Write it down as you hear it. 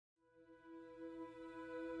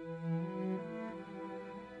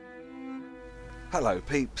Hello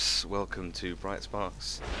peeps, welcome to Bright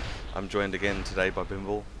Sparks. I'm joined again today by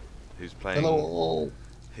Bimble, who's playing. Hello.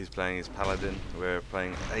 He's playing his paladin. We're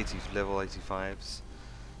playing level 85s.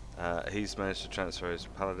 He's managed to transfer his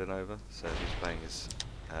paladin over, so he's playing his.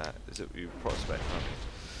 Is it you prospect, aren't you?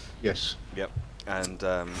 Yes. Yep. And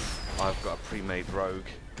I've got a pre-made rogue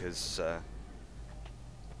because I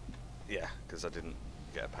didn't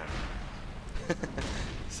get a pen.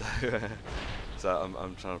 so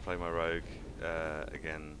I'm trying to play my rogue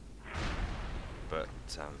again, but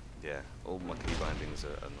yeah, all my key bindings are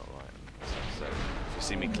not right and stuff, so if you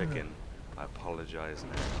see me clicking, I apologise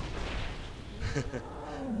now. I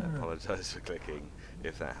apologise for clicking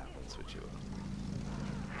if that happens, which you will.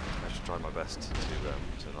 I should try my best to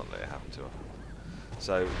not let it happen too often.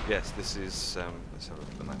 So yes, this is let's have a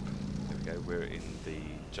look at the map. There we go. We're in the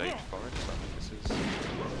Jade Forest. I think this is.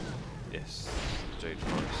 Yes, the Jade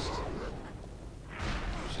Forest,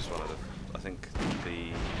 which is one of the. I think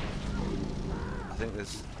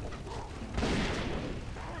there's.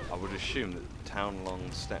 I would assume that Town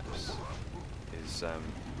Long Steps is. Oh,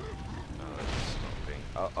 that's not being.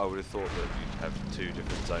 I would have thought that you'd have two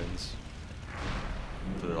different zones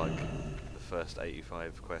for like the first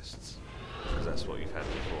 85 quests, because that's what you've had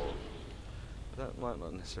before. But that might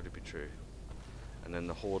not necessarily be true. And then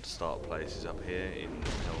the Horde start place is up here in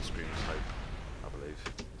Hellscream's Hope, I believe,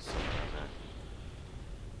 somewhere around there.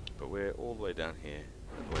 But we're all the way down here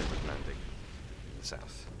at Wayward Landing in the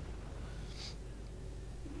south.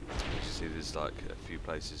 You can see there's like a few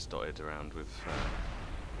places dotted around with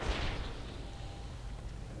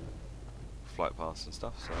flight paths and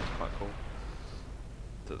stuff, so that's quite cool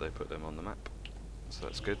that they put them on the map. So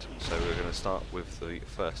that's good. So we're going to start with the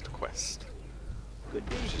first quest, which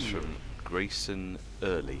is from Grayson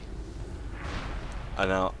Early. And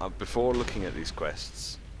now, before looking at these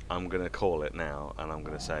quests, I'm going to call it now, and I'm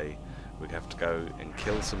going to say we have to go and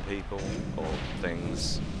kill some people or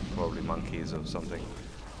things, probably monkeys or something,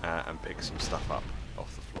 and pick some stuff up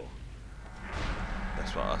off the floor.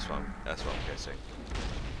 That's what I'm guessing.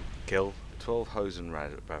 Kill 12 Hosen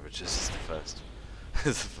Ravagers is the first.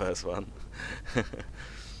 Is the first one.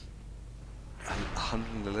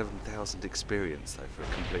 111,000 experience though for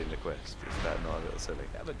completing the quest. Is that not a little silly?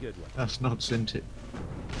 Have a good one. That's not sent it.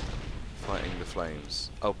 Fighting the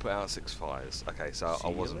flames. Oh, put out 6 fires. Okay, so I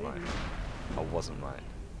wasn't right. I wasn't right.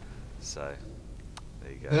 So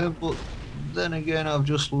there you go. But then again, I've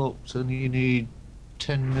just looked, and you need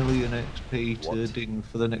 10 million XP to ding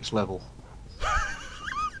for the next level.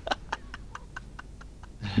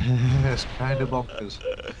 It's kind of bonkers.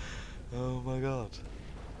 Oh my god.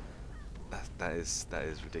 That is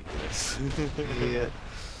ridiculous. Yeah.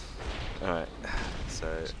 Alright, so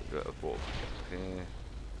we've got a walk up here.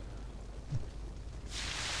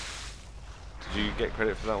 Did you get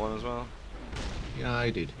credit for that one as well? Yeah, I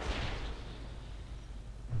did.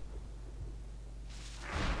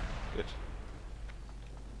 Good.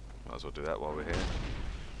 Might as well do that while we're here.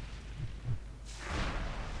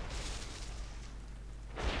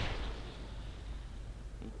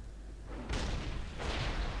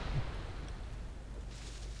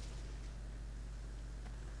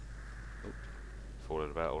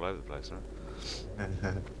 Falling about all over the place now.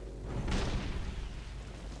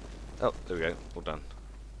 Oh, there we go, all done.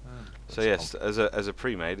 So yes, as a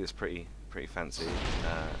pre-made, it's pretty fancy.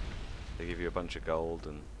 They give you a bunch of gold,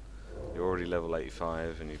 and you're already level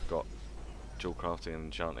 85, and you've got dual crafting and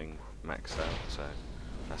enchanting maxed out, so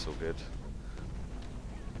that's all good.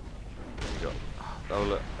 You got, oh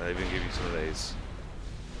look, they even give you some of these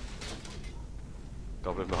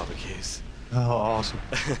goblin barbecues. Oh, awesome.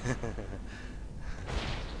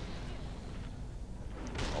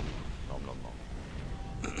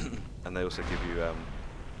 And they also give you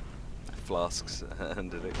flasks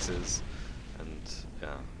and elixirs and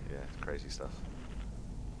yeah, crazy stuff.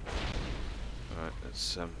 Alright,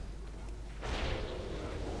 let's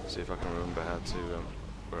see if I can remember how to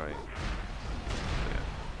right. Yeah.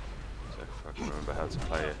 So if I can remember how to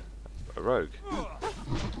play a rogue.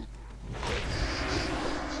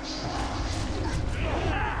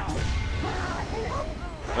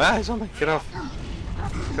 Ah, he's on me! Get off!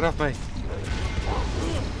 Get off me!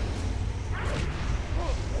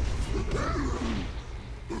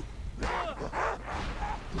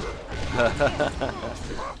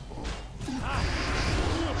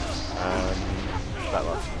 That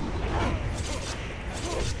one.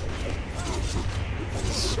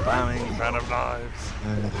 Spamming fan of knives.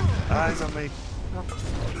 Ah, he's on me. No,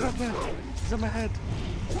 no, he's on my head.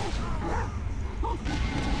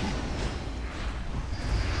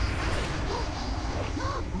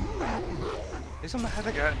 He's on my head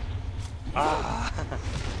again. Ah.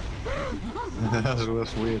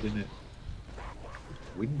 That's weird, isn't it?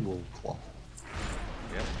 Windwall cloth.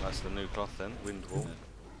 Yep, that's the new cloth then, Windwall.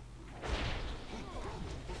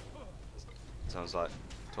 Sounds like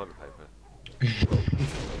toilet paper.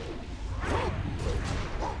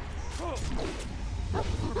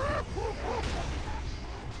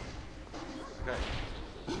 Okay.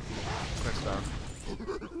 Quest done.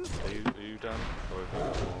 Are you done? Or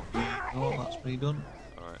Oh, that's me done.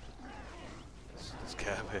 alright. Let's get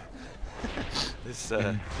out of here. This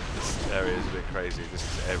area is a bit crazy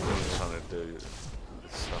because everyone's trying to do this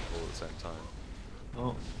stuff all at the same time.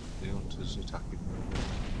 Oh, the hunter's attacking me.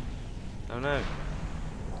 Oh no!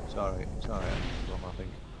 It's alright, I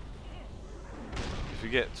think. If you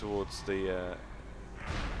get towards the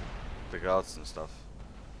guards and stuff,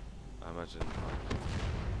 I imagine.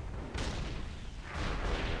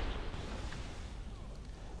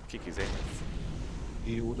 Kick his ass.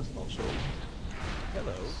 You would have thought so.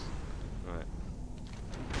 Hello. Right.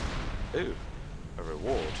 Ooh, a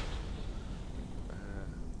reward.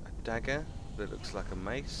 A dagger that looks like a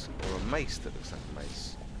mace, or a mace that looks like a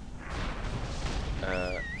mace.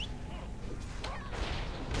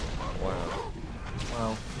 Wow.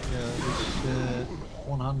 Well, yeah, this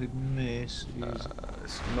one-handed mace is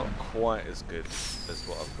It's not quite as good as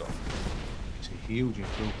what I've got. it's a huge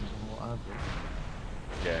improvement on what I've got.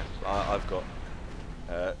 Yeah, I've got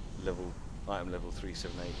item level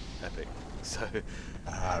 378 epic. So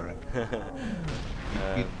Right.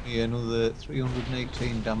 Give me another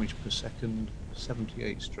 318 damage per second,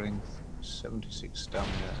 78 strength, 76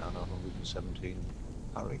 stamina, and 117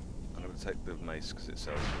 parry. I'm going to take the mace because it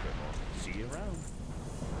sells a bit more. See you around.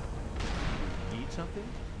 Need something?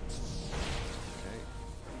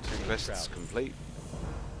 Okay, 2 quests complete,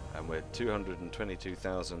 and we're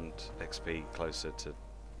 222,000 XP closer to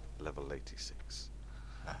level 86.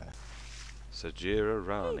 So Jira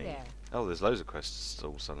Rani. there. Oh, there's loads of quests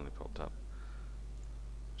all suddenly popped up.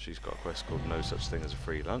 She's got a quest called No Such Thing as a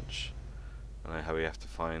Free Lunch. And how we have to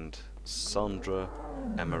find Sandra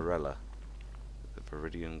Amarella at the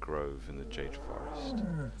Viridian Grove in the Jade Forest.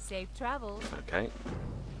 Safe travels. Okay.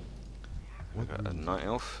 We've got a night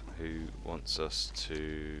elf who wants us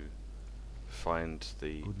to find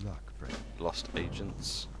the Good luck, friend. lost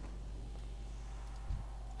agents.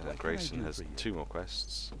 And then What can I Grayson do has for you? 2 more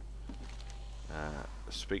quests.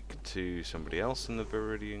 Speak to somebody else in the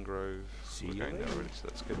Viridian Grove. See We're you going there later. already, so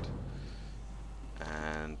that's good.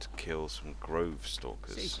 And kill some Grove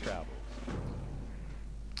Stalkers. Safe travels.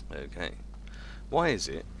 Okay. Why is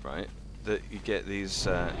it, right, that you get these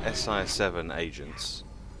SI7 agents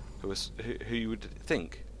who you would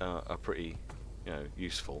think are pretty,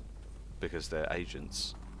 useful because they're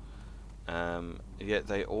agents, yet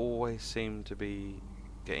they always seem to be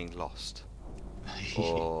getting lost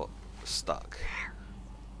or stuck,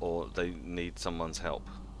 or they need someone's help.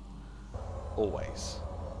 Always.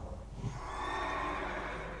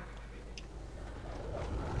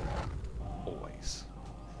 Always.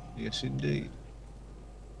 Yes, indeed.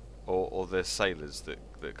 Or they're sailors that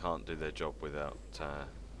can't do their job without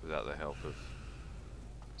the help of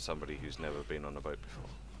somebody who's never been on a boat before.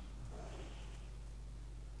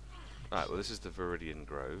 Right, well this is the Viridian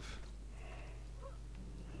Grove.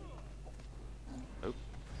 Oh,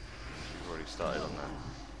 we've already started on that.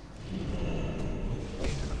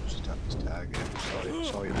 I'll just attack this target.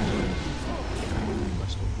 Sorry.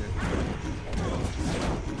 Quest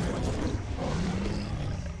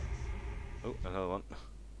Oh, another one.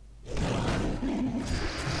 Oh,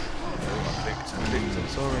 I picked, I'm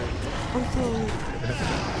sorry.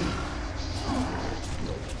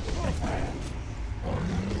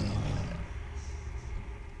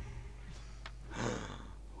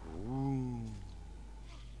 Ooh.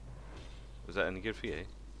 Was that any good for you?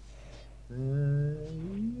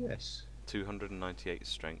 Yes. 298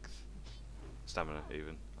 strength. Stamina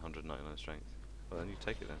even. 199 strength. Well then you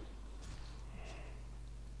take it then.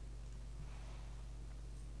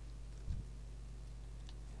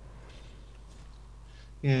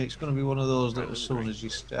 Yeah, it's going to be one of those that as soon as you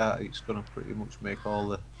start, it's going to pretty much make all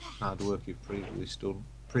the hard work you've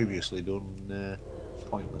previously done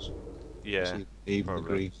pointless. Yeah, See, even probably. the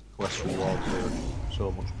green quest rewards are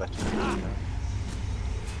so much better.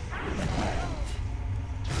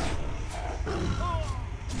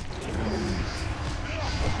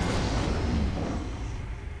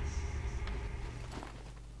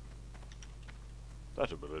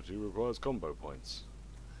 That ability requires combo points.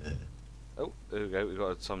 Oh, there we go, we've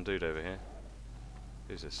got some dude over here.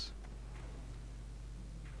 Who's this?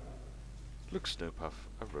 Look, Snowpuff,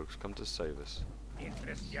 a rogue's come to save us.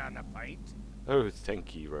 Interest you on a pint? Oh,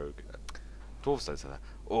 thank ye, rogue. Dwarves don't say that.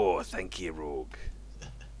 Oh, thank ye, rogue.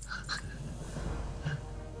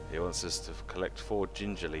 He wants us to collect 4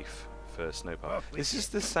 ginger leaf for Snowpark. Off with Is this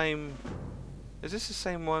the same? Is this the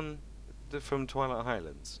same one from Twilight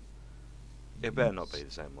Highlands? It better not be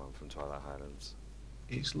the same one from Twilight Highlands.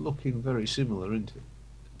 It's looking very similar, isn't it?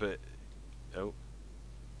 But oh,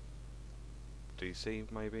 do you see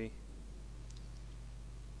maybe?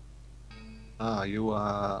 Ah, you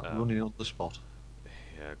are Oh. running on the spot.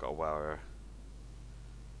 Yeah, I got a wow error.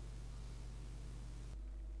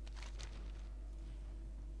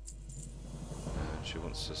 And she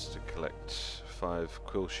wants us to collect 5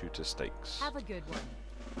 quill shooter stakes. Have a good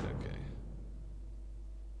one. Okay.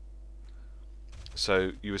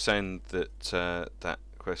 So you were saying that that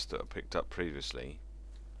quest that I picked up previously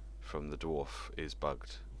from the dwarf is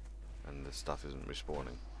bugged, and the stuff isn't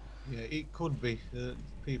respawning. Yeah, it could be.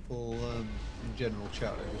 People in general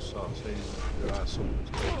chat are just sort of saying that there are some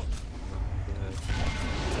mistakes.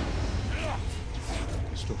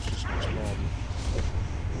 The stuff's just not spawning.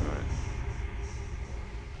 Right.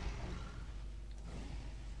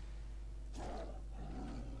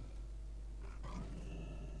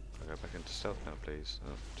 I'll go back into stealth now, please.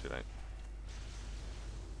 Oh, too late.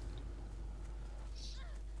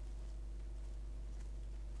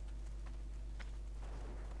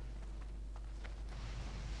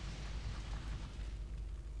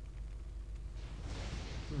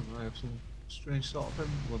 I have some strange sort of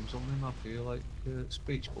emblems on my map here, like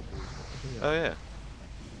speech bubbles. What Oh are they? yeah.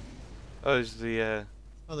 Oh, is the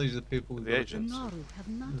Oh, these are the people who the got it. agents. Naru have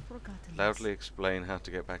not forgotten Loudly explain how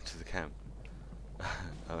to get back to the camp.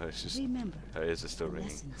 Oh, it's just. Remember Oh, is it still the ringing?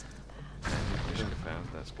 lessons of the past. Mission found.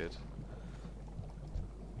 That's good.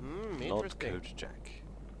 Nod Interesting. code Jack.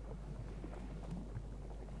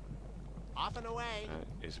 Off and away.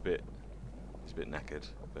 He's a bit knackered,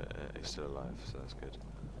 but he's still alive, so that's good.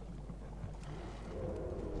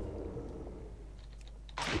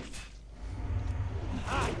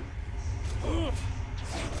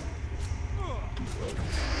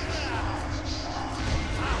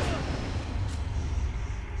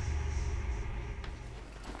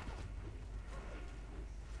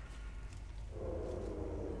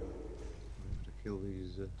 We have to kill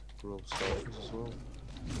these grove stalkers as well.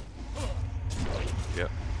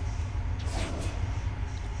 Yep.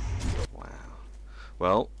 Wow.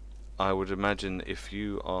 Well, I would imagine if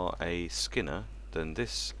you are a skinner, then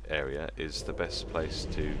this area is the best place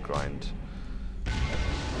to grind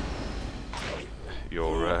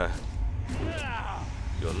your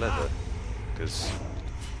leather, because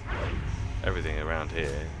everything around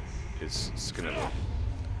here is skinnable.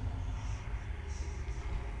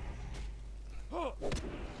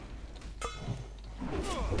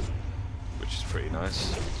 Which is pretty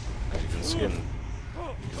nice. You can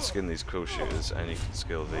skin these quill shooters, and you can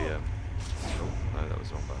skill the oh no, that was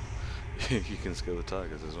the wrong button. You can skill the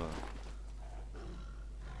tigers as well.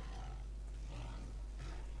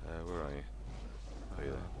 Where are you? Oh,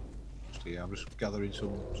 you're there. So yeah, I'm just gathering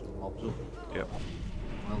some mobs up Yep.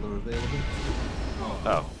 while they're available.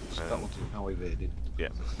 Oh, That one's now evaded. yeah.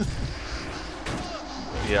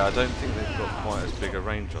 Yeah, I don't think they've got quite as big a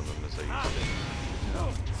range on them as they used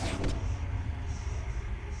to.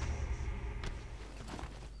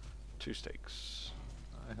 2 stakes.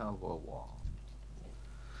 I have a wall.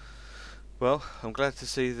 Well, I'm glad to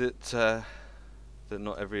see that that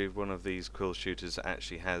not every one of these quill shooters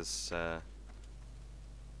actually has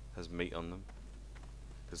meat on them,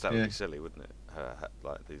 because that would Yeah. be silly, wouldn't it?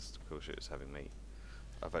 Like these quill shooters having meat.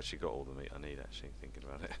 I've actually got all the meat I need, actually, thinking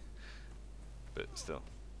about it. But still.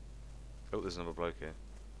 Oh, there's another bloke here.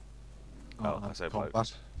 Oh, I say bloke.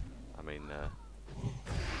 combat. I mean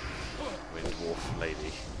dwarf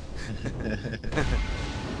lady. I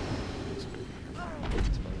suppose.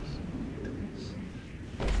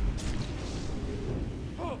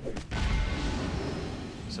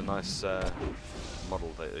 It's a nice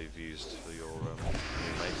model that you've used for your new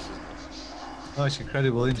mace, isn't it? Oh, it's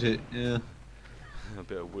incredible, isn't it? Yeah. A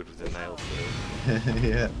bit of wood with a nail through it.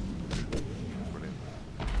 Yeah. Brilliant.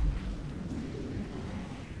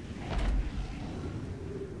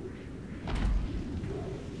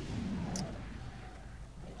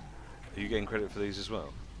 Are you getting credit for these as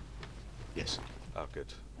well? Yes, Oh, good.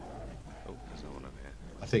 Oh, there's no one over here.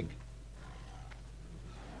 I think.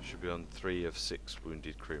 Should be on 3 of 6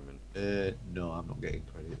 wounded crewmen. No, I'm not getting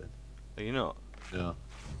credit then. Are you not? No.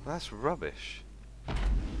 That's rubbish.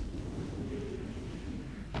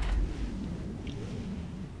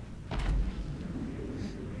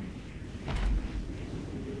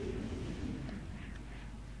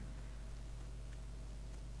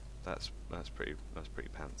 That's pretty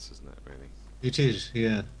pants, isn't it? Really. It is,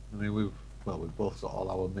 yeah. I mean, Well, we've both got all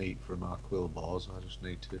our meat from our quill boars. I just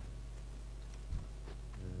need to.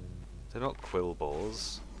 They're not quill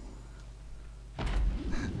boars.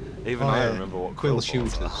 Even Oh, I yeah, remember what quill boars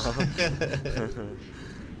shooters. are.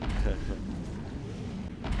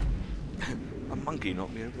 A monkey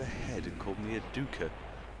knocked me over the head and called me a duker.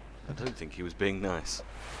 I don't think he was being nice.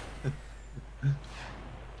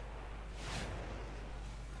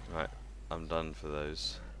 Right, I'm done for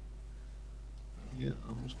those. Yeah,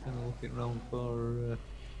 I'm just kind of looking around for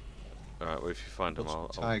Alright, well if you find them, some I'll...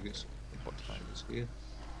 tigers. What tigers here?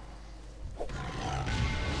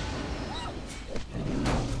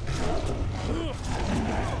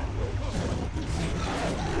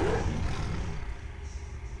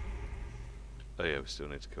 Oh yeah, we still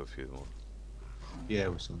need to kill a few more. Yeah,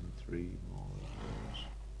 we're still need 3 more of those.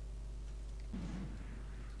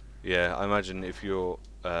 Yeah, I imagine if you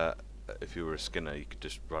were a skinner, you could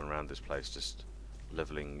just run around this place just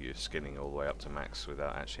leveling your skinning all the way up to max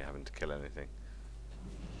without actually having to kill anything.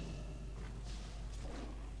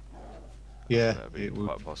 Yeah, That'd be it would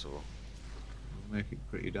quite possible. make it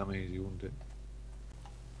pretty damn easy, wouldn't it?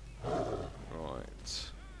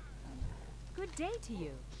 Right. Good day to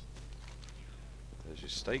you. There's your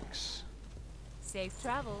steaks. Safe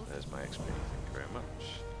travels. There's my XP. Thank you very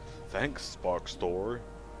much. Thanks, Spark Store.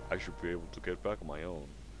 I should be able to get back on my own.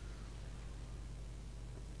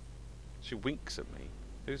 She winks at me.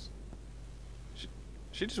 Who's...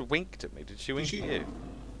 She just winked at me. Did she wink she? at you?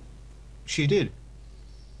 She did.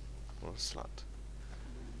 What a slut.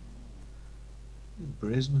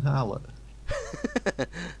 Brazen harlot.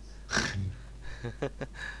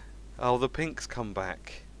 Oh, the pink's come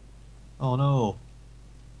back. Oh no.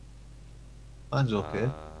 Mine's okay.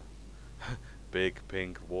 Big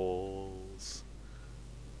pink walls.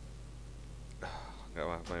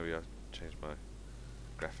 Maybe I'll change my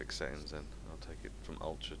graphic settings then. I'll take it from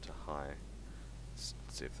ultra to high.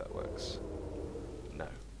 See if that works. No,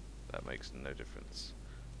 that makes no difference.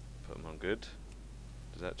 Put them on good.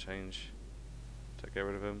 Does that change? Do I get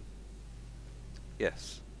rid of them?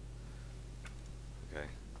 Yes. Okay.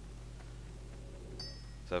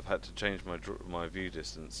 So I've had to change my view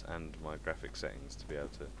distance and my graphic settings to be able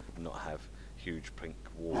to not have huge pink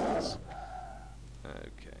walls.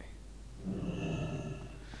 Okay.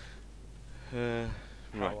 Right.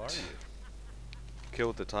 How are you?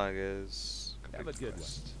 Killed the tigers. Have a Complete the good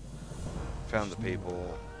quest. Found the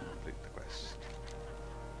people. Complete the quest.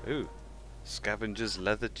 Ooh. Scavenger's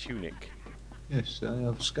leather tunic. Yes, I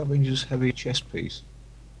have Scavenger's heavy chest piece.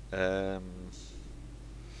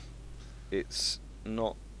 It's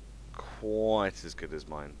not quite as good as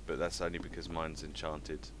mine, but that's only because mine's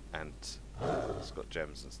enchanted and it's got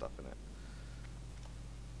gems and stuff in it.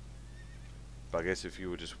 But I guess if you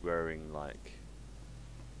were just wearing like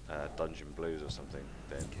dungeon blues or something,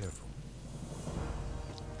 then Careful.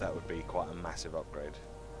 that would be quite a massive upgrade.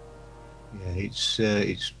 Yeah,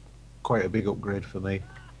 it's quite a big upgrade for me.